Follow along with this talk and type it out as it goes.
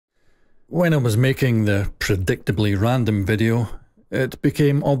When I was making the predictably random video, it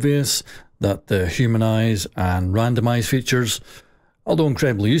became obvious that the Humanize and Randomize features, although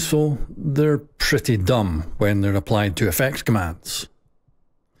incredibly useful, they're pretty dumb when they're applied to effect commands.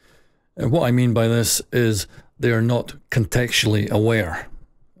 What I mean by this is they are not contextually aware,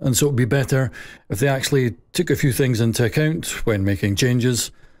 and so it would be better if they actually took a few things into account when making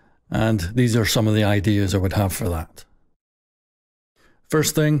changes, and these are some of the ideas I would have for that.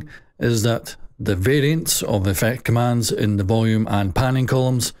 First thing is that the variants of effect commands in the volume and panning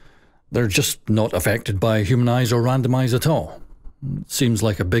columns, they're just not affected by Humanize or Randomize at all. It seems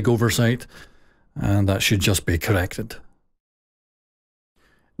like a big oversight, and that should just be corrected.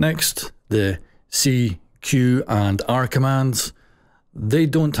 Next, the C, Q and R commands, they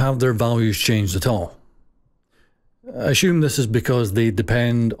don't have their values changed at all. I assume this is because they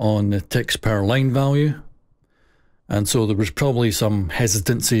depend on the ticks per line value, and so there was probably some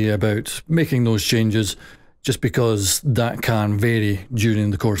hesitancy about making those changes just because that can vary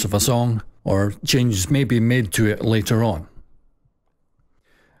during the course of a song, or changes may be made to it later on.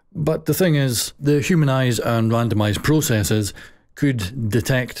 But the thing is, the Humanize and Randomize processes could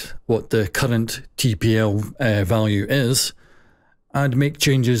detect what the current TPL value is and make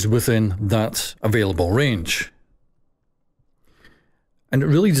changes within that available range. And it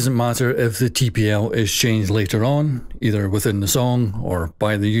really doesn't matter if the TPL is changed later on, either within the song or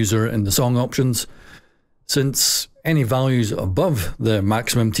by the user in the song options, since any values above the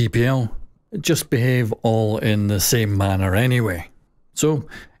maximum TPL just behave all in the same manner anyway. So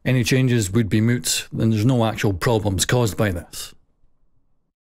any changes would be moot, and there's no actual problems caused by this.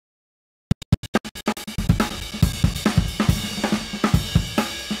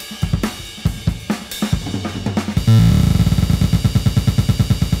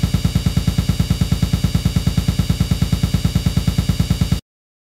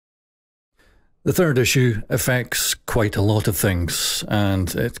 The third issue affects quite a lot of things,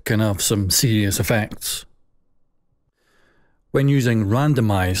 and it can have some serious effects. When using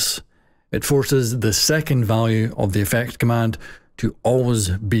randomize, it forces the second value of the effect command to always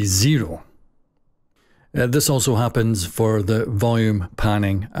be 0. This also happens for the volume,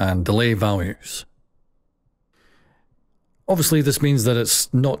 panning and delay values. Obviously, this means that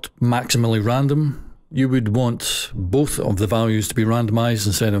it's not maximally random. You would want both of the values to be randomized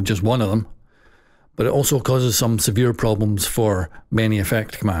instead of just one of them. But it also causes some severe problems for many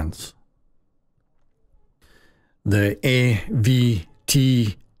effect commands. The A, V,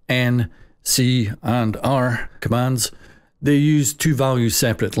 T, N, C and R commands, they use two values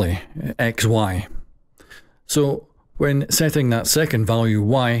separately, X, Y. So when setting that second value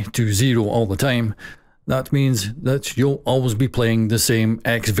Y to 0 all the time, that means that you'll always be playing the same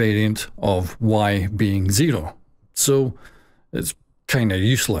X variant of Y being 0. So it's kind of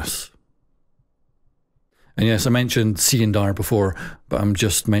useless. And yes, I mentioned C and R before, but I'm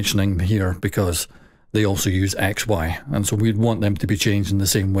just mentioning here because they also use X, Y, and so we'd want them to be changed in the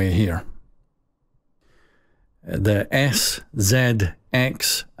same way here. The S, Z,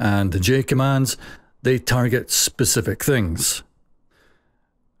 X, and the J commands, they target specific things.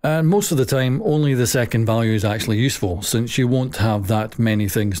 And most of the time, only the second value is actually useful, since you won't have that many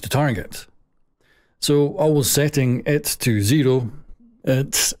things to target. So always setting it to 0,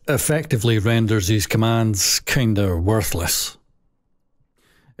 it effectively renders these commands kinda worthless.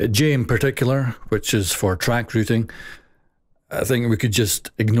 J in particular, which is for track routing, I think we could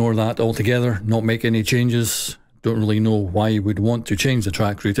just ignore that altogether, not make any changes. Don't really know why you would want to change the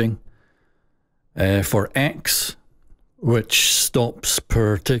track routing. For X, which stops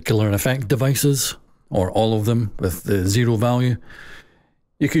particular effect devices, or all of them with the 0 value,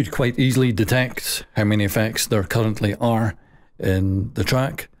 you could quite easily detect how many effects there currently are in the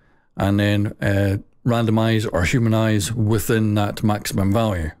track, and then randomize or humanize within that maximum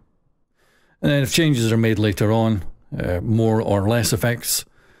value. And then if changes are made later on, more or less effects,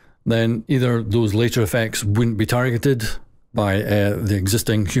 then either those later effects wouldn't be targeted by the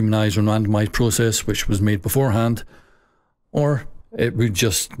existing humanize and randomize process which was made beforehand, or it would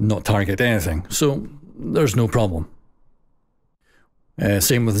just not target anything. So there's no problem.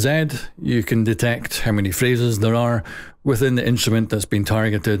 Same with Z, you can detect how many phrases there are within the instrument that's been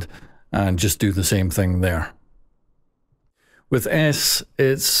targeted and just do the same thing there. With S,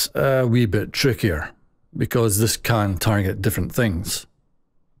 it's a wee bit trickier because this can target different things.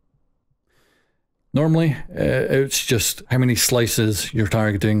 Normally, it's just how many slices you're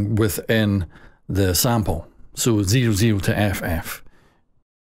targeting within the sample. So 00 to FF.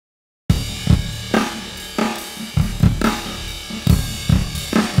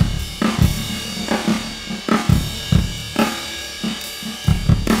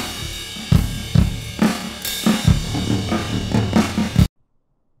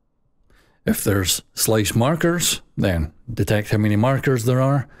 If there's slice markers, then detect how many markers there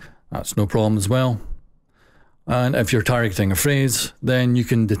are. That's no problem as well. And if you're targeting a phrase, then you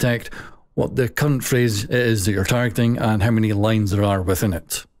can detect what the current phrase is that you're targeting and how many lines there are within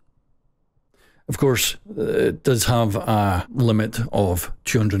it. Of course, it does have a limit of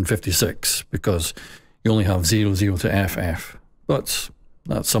 256 because you only have 00 to FF, but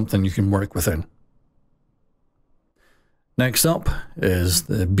that's something you can work within. Next up is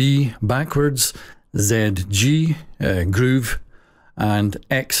the B backwards, ZG, groove, and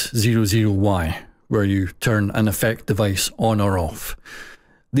X00Y, where you turn an effect device on or off.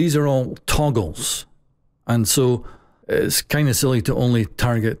 These are all toggles, and so it's kind of silly to only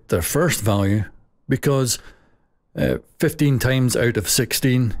target the first value because 15 times out of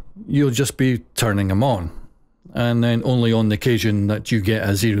 16, you'll just be turning them on. And then only on the occasion that you get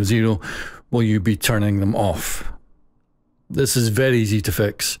a 00 will you be turning them off. This is very easy to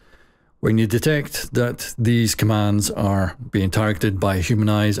fix. When you detect that these commands are being targeted by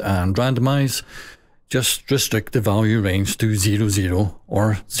Humanize and Randomize, just restrict the value range to 00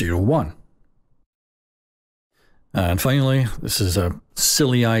 or 01. And finally, this is a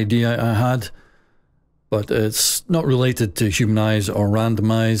silly idea I had, but it's not related to Humanize or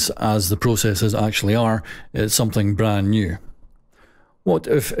Randomize as the processes actually are. It's something brand new. What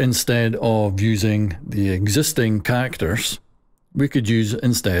if instead of using the existing characters, we could use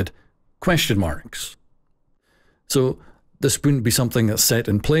instead question marks? So this wouldn't be something that's set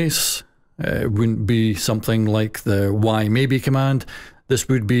in place. It wouldn't be something like the why maybe command. This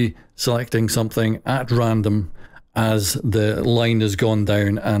would be selecting something at random as the line has gone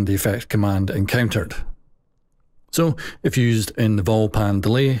down and the effect command encountered. So if used in the vol pan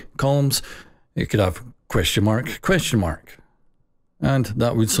delay columns, you could have question mark, and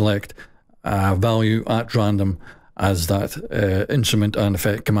that would select a value at random as that instrument and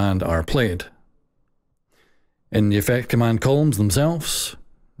effect command are played. In the effect command columns themselves,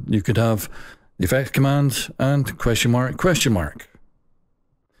 you could have the effect command and question mark.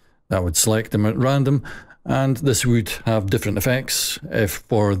 That would select them at random, and this would have different effects if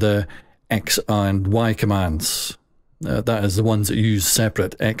for the X and Y commands. That is the ones that use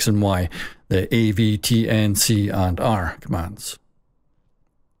separate X and Y, the A, V, T, N, C, and R commands.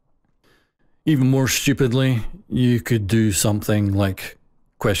 Even more stupidly, you could do something like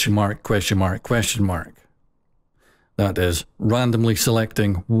question mark. That is randomly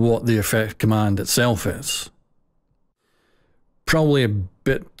selecting what the effect command itself is. Probably a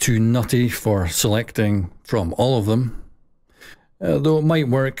bit too nutty for selecting from all of them, though it might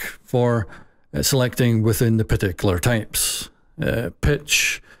work for selecting within the particular types,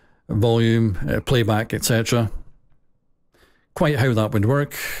 pitch, volume, playback, etc. Quite how that would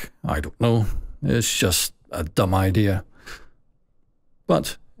work, I don't know. It's just a dumb idea.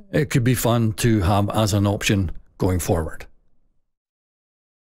 But it could be fun to have as an option going forward.